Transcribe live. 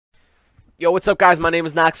Yo, what's up guys? My name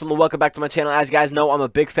is Naxel and welcome back to my channel. As you guys know, I'm a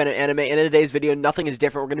big fan of anime, and in today's video, nothing is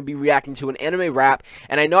different. We're going to be reacting to an anime rap,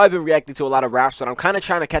 and I know I've been reacting to a lot of raps, but I'm kind of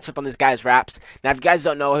trying to catch up on this guy's raps. Now, if you guys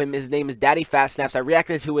don't know him, his name is Daddyphatsnaps. I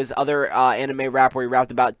reacted to his other anime rap where he rapped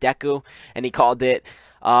about Deku, and he called it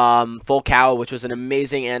Full Cow, which was an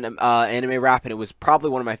amazing anime rap, and it was probably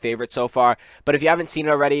one of my favorites so far. But if you haven't seen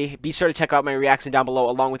it already, be sure to check out my reaction down below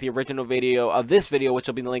along with the original video of this video, which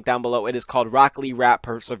will be in the link down below. It is called Rock Lee Rap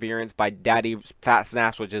Perseverance by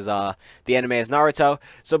Daddyphatsnaps, which is the anime is Naruto.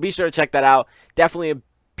 So be sure to check that out. Definitely a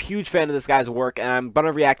huge fan of this guy's work, and I'm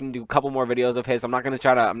gonna react and do a couple more videos of his. I'm not gonna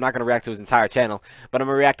react to his entire channel, but I'm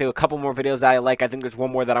gonna react to a couple more videos that I like. I think there's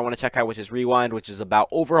one more that I want to check out, which is Rewind, which is about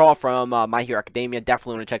Overhaul from My Hero Academia.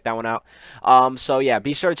 Definitely want to check that one out. So yeah,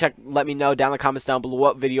 be sure to let me know down in the comments down below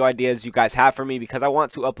what video ideas you guys have for me, because I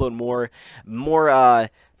want to upload more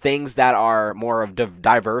things that are more of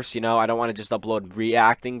diverse, you know. I don't want to just upload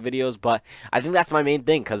reacting videos, but I think that's my main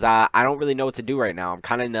thing, because I don't really know what to do right now. I'm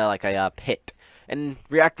kind of in like a pit. And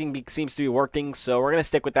reacting seems to be working, so we're going to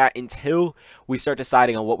stick with that until we start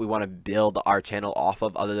deciding on what we want to build our channel off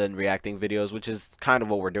of other than reacting videos, which is kind of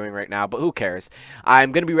what we're doing right now, but who cares.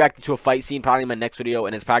 I'm going to be reacting to a fight scene probably in my next video,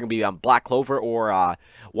 and it's probably going to be on Black Clover or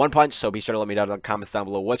One Punch, so be sure to let me know in the comments down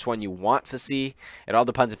below which one you want to see. It all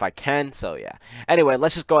depends if I can, so yeah. Anyway,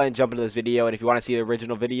 let's just go ahead and jump into this video, and if you want to see the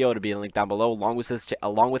original video, it'll be in the link down below along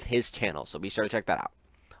with his channel, so be sure to check that out.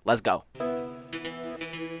 Let's go.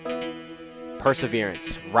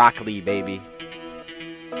 Perseverance. Rock Lee, baby.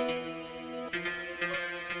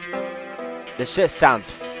 This shit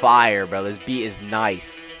sounds fire, bro. This beat is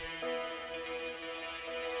nice.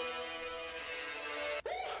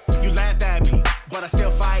 You laughed at me, but I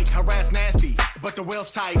still fight, harass nasty. But the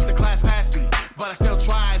will's tight, the class passed me, but I still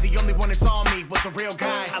tried. The only one that saw me was a real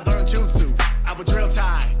guy. I learned jutsu, I would drill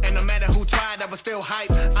tie, and no matter who tried, I was still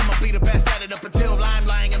hype. I'ma be the best at it up until I'm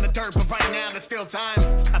lying in the dirt, but right now there's still time.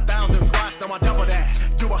 1,000 squats, then I double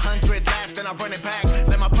that. Do 100 laps, then I run it back.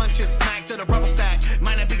 Let my punches smack to the rubber stack.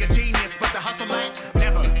 Might not be a genius, but the hustle lack.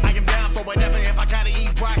 Never, I am down for whatever. If I gotta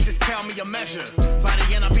eat rocks, just tell me a measure. By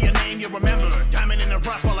the end, I'll be a name you remember. Diamond in the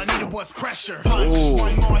rough, all I needed was pressure. Punch,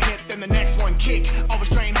 one more hit, then the next one kick. Always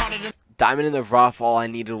train harder than... Diamond in the rough, all I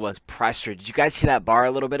needed was pressure. Did you guys see that bar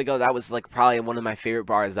a little bit ago? That was like probably one of my favorite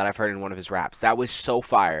bars that I've heard in one of his raps. That was so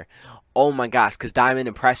fire. Oh my gosh, because Diamond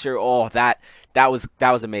and pressure, oh, that was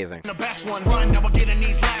amazing. The best one run, never get in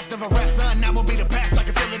these laps, never rest none. That will be the best. I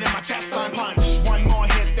can feel it in my chest, son. Punch, one more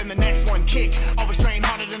hit, then the next one kick. Always train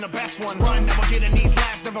harder than the best one run, never get in these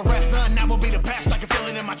laps, never rest none. That will be the best. I can feel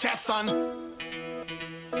it in my chest, son.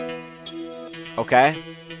 Okay.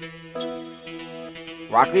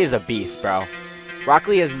 Rock Lee is a beast, bro. Rock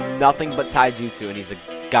Lee is nothing but taijutsu, and he's a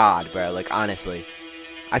god, bro. Like, honestly.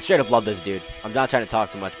 I straight up love this dude. I'm not trying to talk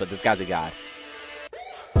too much, but this guy's a god.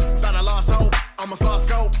 Thought I lost hope, almost lost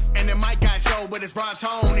scope, and then Mike got showed with his broad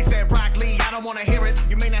tone. He said, Rock Lee, I don't want to hear it.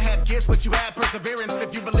 You may not have gifts, but you have perseverance.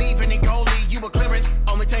 If you believe in a goalie, you will clear it.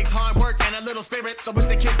 Only takes hard work and a little spirit. So if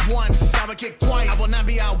they kick once, I will kick twice. I will not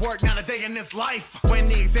be out work, not a day in this life. When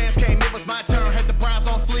the exams came, it was my turn. Had the brows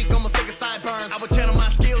on fleek, almost take a sideburn. I would channel my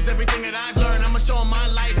skills, everything that I've learned. I'ma show 'em my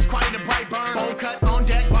light is quite a bright burn. Bold cut on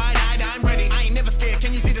deck, wide-eyed, I'm ready. I ain't never scared.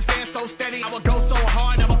 Can you see the stand so steady? I will go so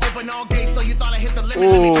hard, I will open all gates. So you thought I hit the limit.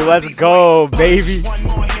 Ooh, let's go, baby. One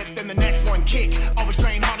more hit, then the next one kick. Always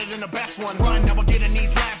train harder than the best one run. Never get in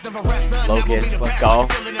these laps, never rest none. Locust, let's go.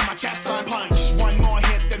 Feel it in my chest, son. Punch, one more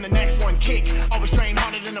hit, then the next one kick. Always train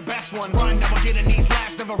harder than the best one run. Never get in these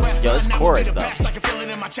laps, never rest none. Yo, this chorus though. I can feel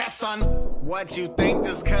it in my chest, son. What you think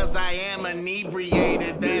just cause I am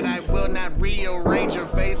inebriated that I will not rearrange your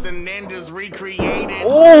face and then just recreate it?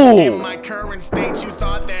 Ooh. In my current state, you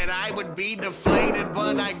thought that I would be deflated,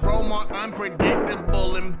 but I grow more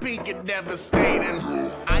unpredictable and peak it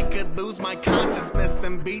devastating. I could lose my consciousness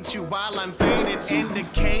and beat you while I'm faded,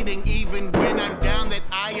 indicating even when I'm down that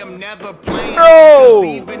I am never playing. Cause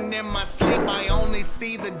even in my sleep I only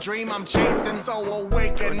see the dream I'm chasing. So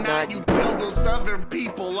awake at night, you tell those other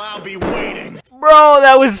people I'll be waiting. Bro,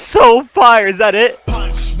 that was so fire. Is that it?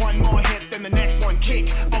 Punch, one more hit, then the next one kick.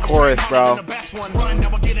 The chorus, bro. The best one run,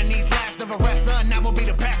 never get in these laps, never rest none. That will be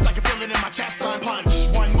the best. I can feel it in my chest, son. Punch,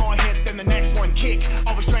 one more hit, then the next one kick.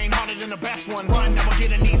 Always train harder than the best one run, never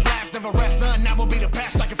get in these laps, never rest none. That will be the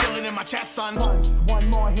best. I can feel it in my chest, son. Punch, one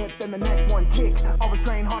more hit, then the next one kick. Always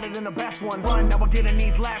train harder than the best one run, never get in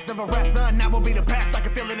these laps, never rest none. That will be the best. I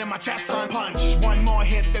can feel it in my chest, son. Punch, one more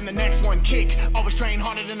hit, then the next one kick. Always train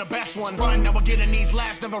harder than the best one run, never get in these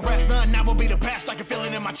laps, never rest none. That will be the best. I can feel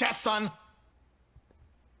it in my chest, son.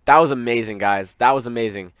 That was amazing, guys. That was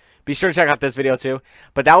amazing. Be sure to check out this video too.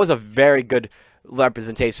 But that was a very good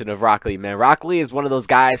representation of Rock Lee, man. Rock Lee is one of those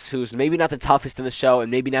guys who's maybe not the toughest in the show and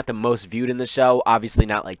maybe not the most viewed in the show. Obviously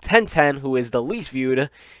not like 1010, who is the least viewed,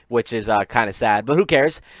 which is kind of sad, but who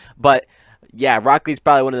cares? But yeah, Rock Lee's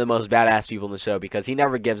probably one of the most badass people in the show because he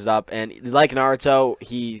never gives up, and like Naruto,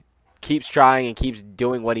 he keeps trying and keeps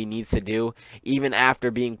doing what he needs to do even after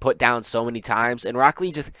being put down so many times. And Rock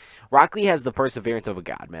Lee has the perseverance of a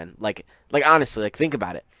god, man. Like honestly, like think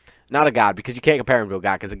about it. Not a god, because you can't compare him to a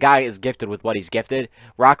god, because a guy is gifted with what he's gifted.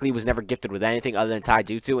 Rock Lee was never gifted with anything other than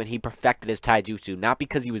taijutsu, and he perfected his taijutsu, not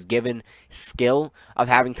because he was given skill of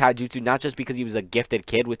having taijutsu, not just because he was a gifted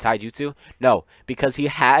kid with taijutsu, no, because he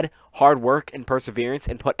had hard work and perseverance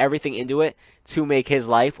and put everything into it to make his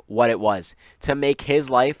life what it was, to make his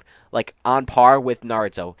life like on par with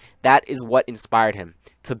Naruto. That is what inspired him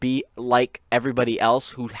to be like everybody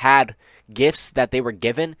else who had gifts that they were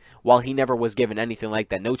given, while he never was given anything like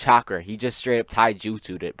that. No chakra. He just straight up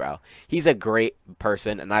taijutsu'd it, bro. He's a great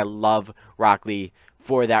person, and I love Rock Lee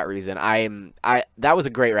for that reason. That was a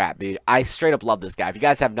great rap, dude. I straight up love this guy. If you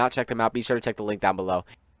guys have not checked him out, be sure to check the link down below.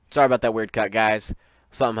 Sorry about that weird cut, guys.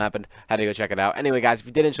 Something happened. Had to go check it out. Anyway, guys, if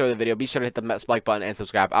you did enjoy the video, be sure to hit the like button and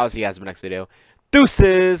subscribe. I'll see you guys in the next video.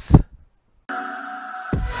 Deuces!